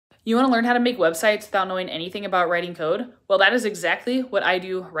You want to learn how to make websites without knowing anything about writing code? Well, that is exactly what I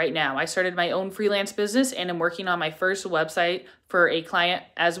do right now. I started my own freelance business and I'm working on my first website for a client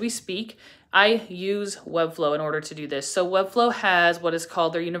as we speak. I use Webflow in order to do this. So Webflow has what is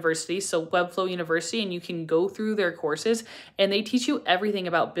called their university, so Webflow University, and you can go through their courses and they teach you everything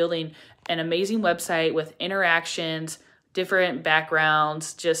about building an amazing website with interactions, different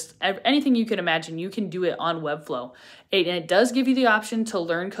backgrounds, just anything you can imagine, you can do it on Webflow. And it does give you the option to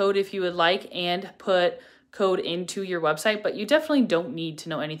learn code if you would like and put code into your website, but you definitely don't need to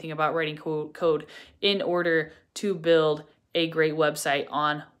know anything about writing code in order to build a great website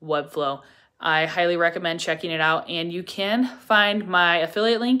on Webflow. I highly recommend checking it out, and you can find my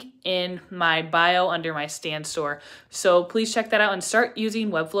affiliate link in my bio under my Stan store. So please check that out and start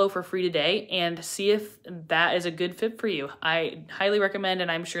using Webflow for free today and see if that is a good fit for you. I highly recommend, and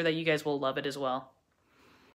I'm sure that you guys will love it as well.